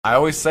I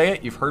always say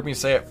it, you've heard me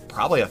say it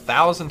probably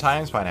 1,000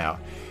 times by now.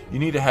 You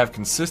need to have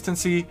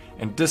consistency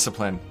and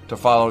discipline to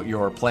follow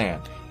your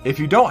plan. If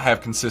you don't have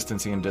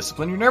consistency and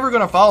discipline, you're never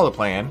going to follow the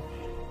plan,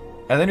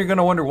 and then you're going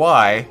to wonder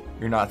why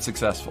you're not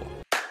successful.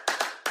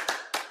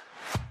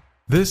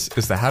 This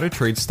is the How to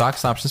Trade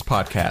Stocks and Options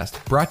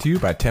podcast, brought to you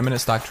by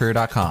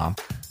 10MinuteStockTrader.com,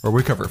 where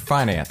we cover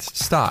finance,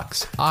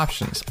 stocks,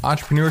 options,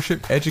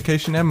 entrepreneurship,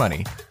 education, and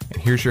money.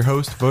 And here's your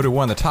host, voted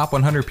one of the top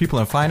 100 people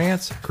in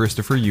finance,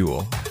 Christopher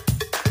Uhl.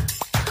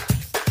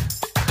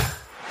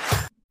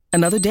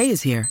 Another day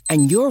is here,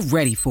 and you're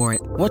ready for it.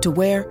 What to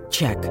wear?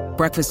 Check.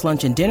 Breakfast,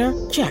 lunch, and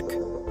dinner? Check.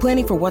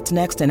 Planning for what's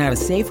next and how to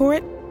save for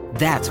it?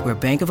 That's where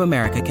Bank of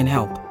America can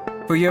help.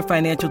 For your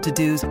financial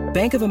to-dos,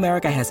 Bank of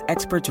America has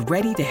experts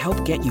ready to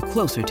help get you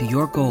closer to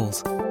your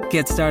goals.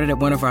 Get started at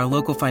one of our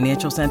local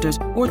financial centers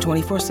or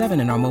 24/7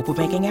 in our mobile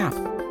banking app.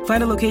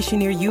 Find a location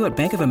near you at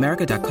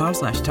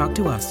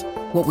bankofamerica.com/talktous.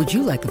 What would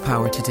you like the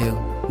power to do?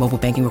 Mobile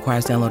banking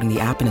requires downloading the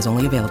app and is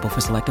only available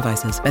for select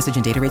devices. Message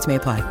and data rates may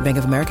apply. Bank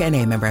of America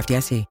N.A., member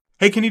FDIC.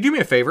 Hey, can you do me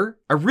a favor?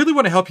 I really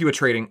want to help you with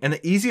trading, and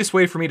the easiest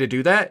way for me to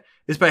do that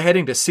is by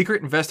heading to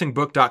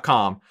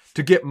secretinvestingbook.com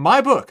to get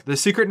my book, The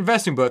Secret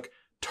Investing Book,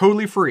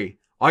 totally free.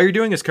 All you're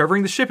doing is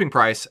covering the shipping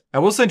price,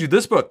 and we'll send you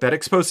this book that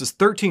exposes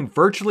 13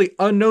 virtually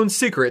unknown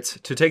secrets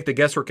to take the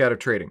guesswork out of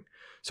trading.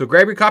 So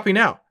grab your copy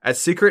now at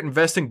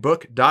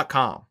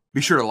secretinvestingbook.com. Be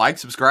sure to like,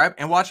 subscribe,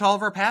 and watch all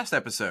of our past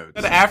episodes.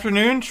 Good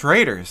afternoon,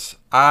 traders.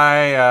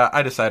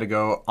 I decided to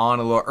go on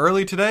a little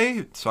early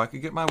today so I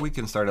could get my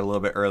weekend started a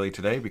little bit early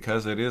today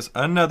because it is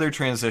another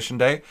transition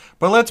day.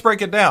 But let's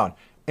break it down.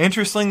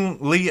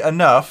 Interestingly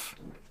enough,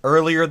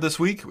 earlier this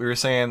week, we were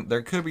saying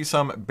there could be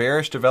some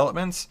bearish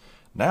developments.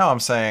 Now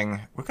I'm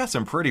saying we've got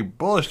some pretty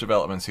bullish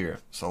developments here.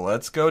 So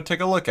let's go take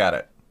a look at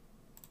it.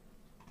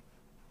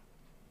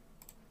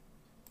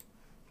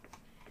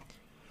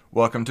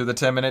 Welcome to the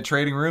 10-Minute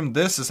Trading Room.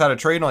 This is how to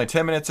trade in only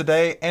 10 minutes a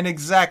day and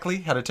exactly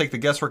how to take the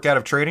guesswork out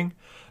of trading.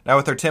 Now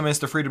with our 10 minutes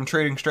to freedom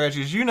trading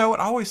strategies, you know it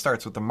always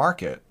starts with the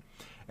market.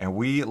 And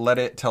we let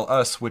it tell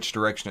us which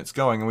direction it's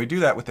going. And we do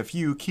that with a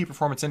few key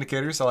performance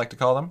indicators, I like to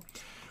call them.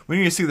 We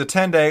need to see the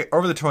 10-day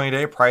over the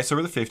 20-day, price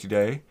over the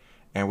 50-day.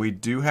 And we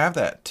do have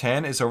that.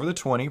 10 is over the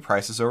 20,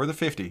 price is over the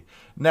 50.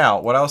 Now,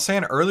 what I was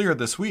saying earlier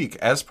this week,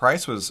 as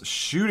price was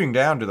shooting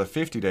down to the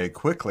 50-day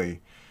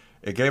quickly,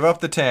 it gave up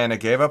the 10, it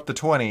gave up the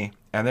 20,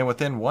 and then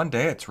within one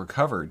day it's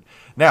recovered.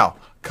 Now,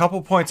 a couple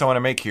points I want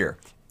to make here.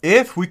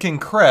 If we can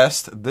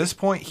crest this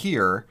point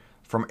here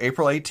from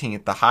April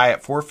 18th, the high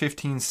at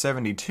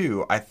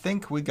 415.72, I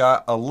think we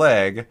got a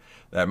leg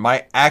that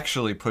might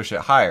actually push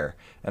it higher.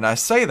 And I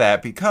say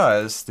that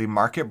because the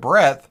market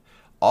breadth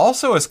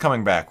also is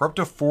coming back. We're up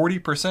to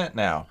 40%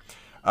 now.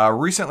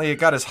 Recently it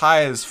got as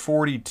high as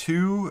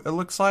 42, it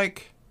looks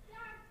like.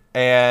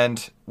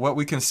 And what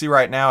we can see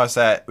right now is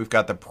that we've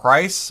got the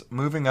price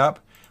moving up.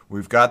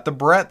 We've got the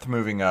breadth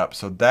moving up.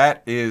 So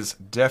that is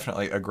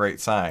definitely a great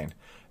sign.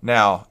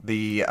 Now,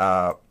 the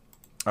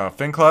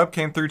FinClub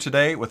came through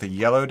today with a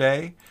yellow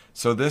day.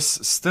 So this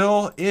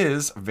still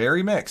is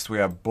very mixed. We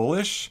have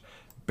bullish,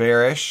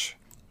 bearish,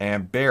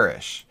 and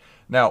bearish.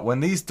 Now, when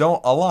these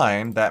don't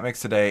align, that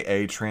makes today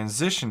a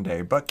transition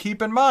day. But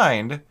keep in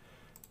mind,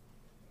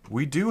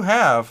 we do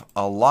have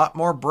a lot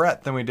more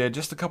breadth than we did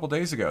just a couple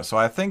days ago. So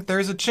I think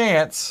there's a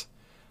chance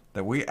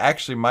that we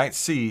actually might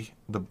see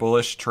the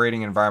bullish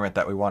trading environment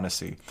that we want to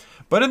see.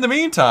 But in the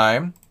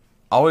meantime,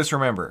 always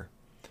remember,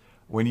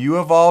 when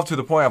you evolve to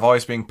the point of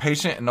always being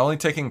patient and only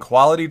taking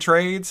quality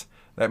trades,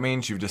 that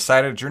means you've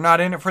decided you're not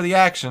in it for the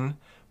action,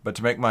 but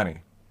to make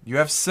money. You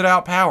have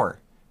sit-out power.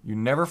 You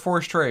never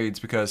force trades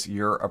because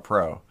you're a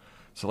pro.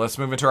 So let's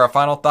move into our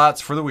final thoughts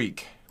for the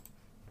week.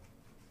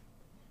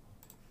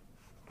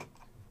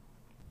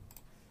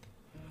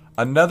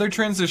 Another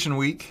transition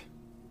week,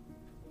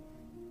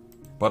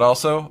 but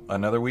also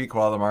another week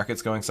while the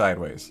market's going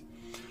sideways.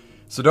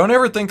 So don't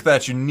ever think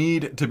that you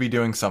need to be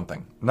doing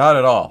something. Not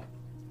at all.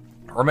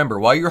 Remember,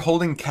 while you're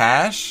holding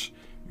cash,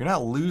 you're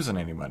not losing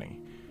any money.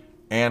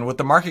 And with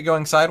the market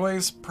going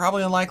sideways,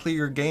 probably unlikely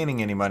you're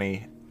gaining any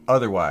money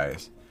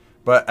otherwise.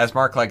 But as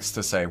Mark likes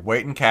to say,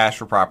 wait in cash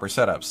for proper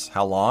setups.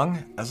 How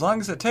long? As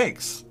long as it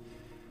takes.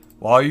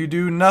 While you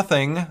do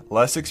nothing,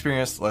 less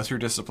experienced, lesser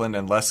disciplined,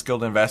 and less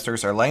skilled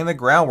investors are laying the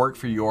groundwork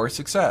for your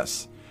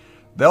success.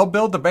 They'll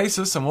build the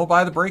basis and we'll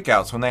buy the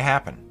breakouts when they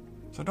happen.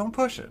 So don't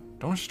push it.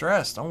 Don't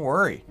stress. Don't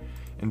worry.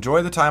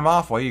 Enjoy the time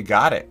off while you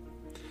got it.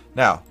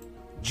 Now,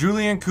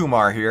 Julian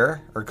Kumar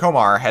here, or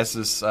Komar, has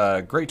this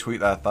great tweet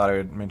that I thought I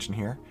would mention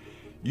here.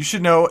 You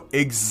should know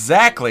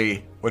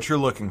exactly what you're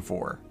looking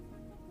for.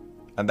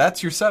 And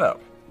that's your setup.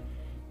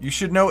 You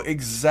should know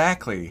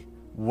exactly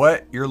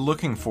what you're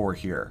looking for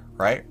here,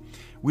 right?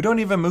 We don't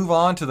even move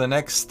on to the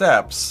next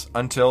steps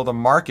until the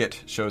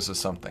market shows us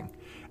something.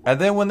 And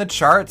then when the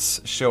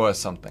charts show us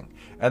something.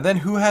 And then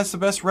who has the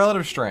best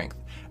relative strength.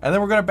 And then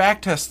we're going to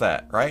backtest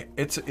that, right?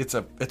 It's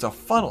a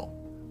funnel.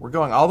 We're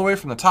going all the way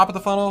from the top of the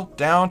funnel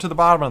down to the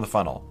bottom of the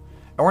funnel.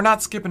 And we're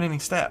not skipping any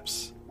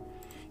steps.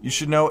 You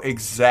should know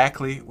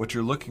exactly what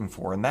you're looking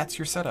for, and that's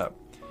your setup.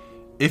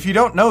 If you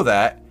don't know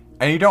that,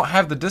 and you don't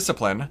have the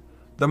discipline,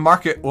 the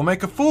market will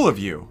make a fool of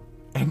you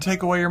and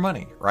take away your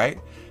money, right?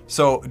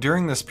 So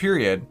during this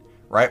period,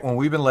 right, when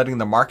we've been letting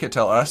the market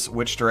tell us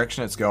which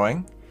direction it's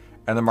going,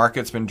 and the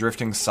market's been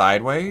drifting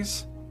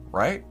sideways,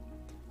 right?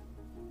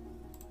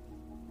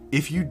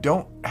 If you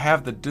don't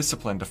have the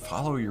discipline to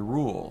follow your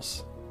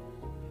rules,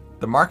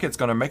 the market's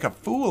going to make a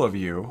fool of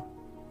you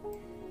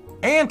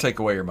and take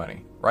away your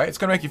money, right? It's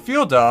going to make you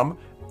feel dumb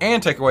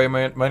and take away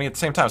money at the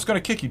same time. It's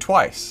going to kick you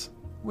twice.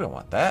 We don't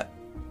want that.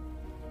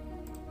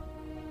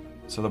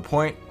 So the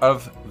point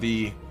of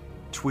the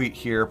tweet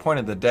here, point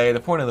of the day, the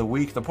point of the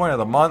week, the point of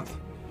the month,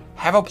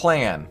 have a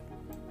plan.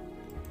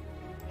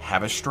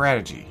 Have a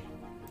strategy.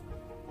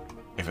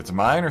 If it's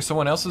mine or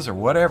someone else's or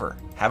whatever,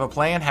 have a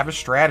plan, have a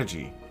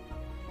strategy.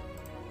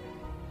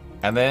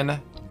 And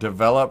then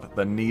develop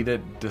the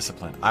needed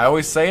discipline. I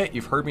always say it,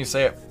 you've heard me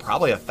say it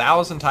probably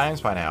 1,000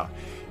 times by now.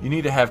 You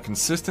need to have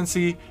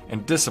consistency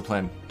and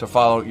discipline to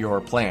follow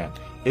your plan.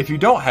 If you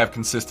don't have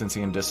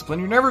consistency and discipline,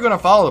 you're never going to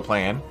follow the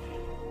plan,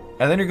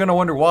 and then you're going to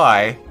wonder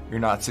why you're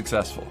not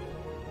successful.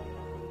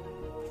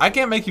 I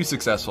can't make you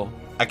successful.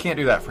 I can't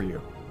do that for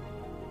you.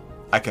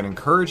 I can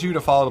encourage you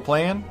to follow the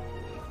plan.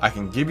 I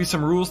can give you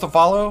some rules to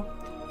follow,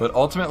 but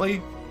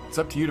ultimately, it's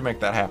up to you to make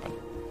that happen.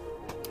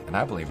 And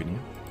I believe in you.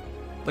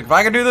 Look, if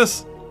I can do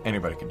this,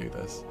 anybody can do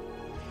this.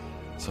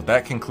 So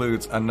that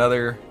concludes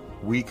another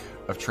week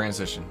of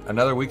transition.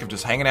 Another week of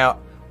just hanging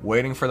out,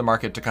 waiting for the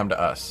market to come to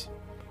us.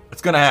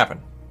 It's going to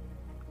happen.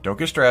 Don't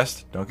get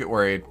stressed. Don't get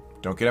worried.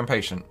 Don't get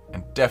impatient.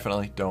 And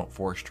definitely don't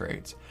force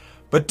trades.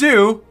 But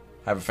do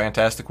have a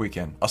fantastic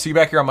weekend. I'll see you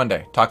back here on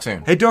Monday. Talk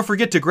soon. Hey, don't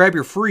forget to grab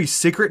your free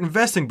Secret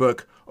Investing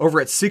book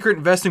over at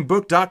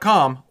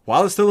secretinvestingbook.com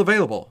while it's still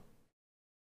available.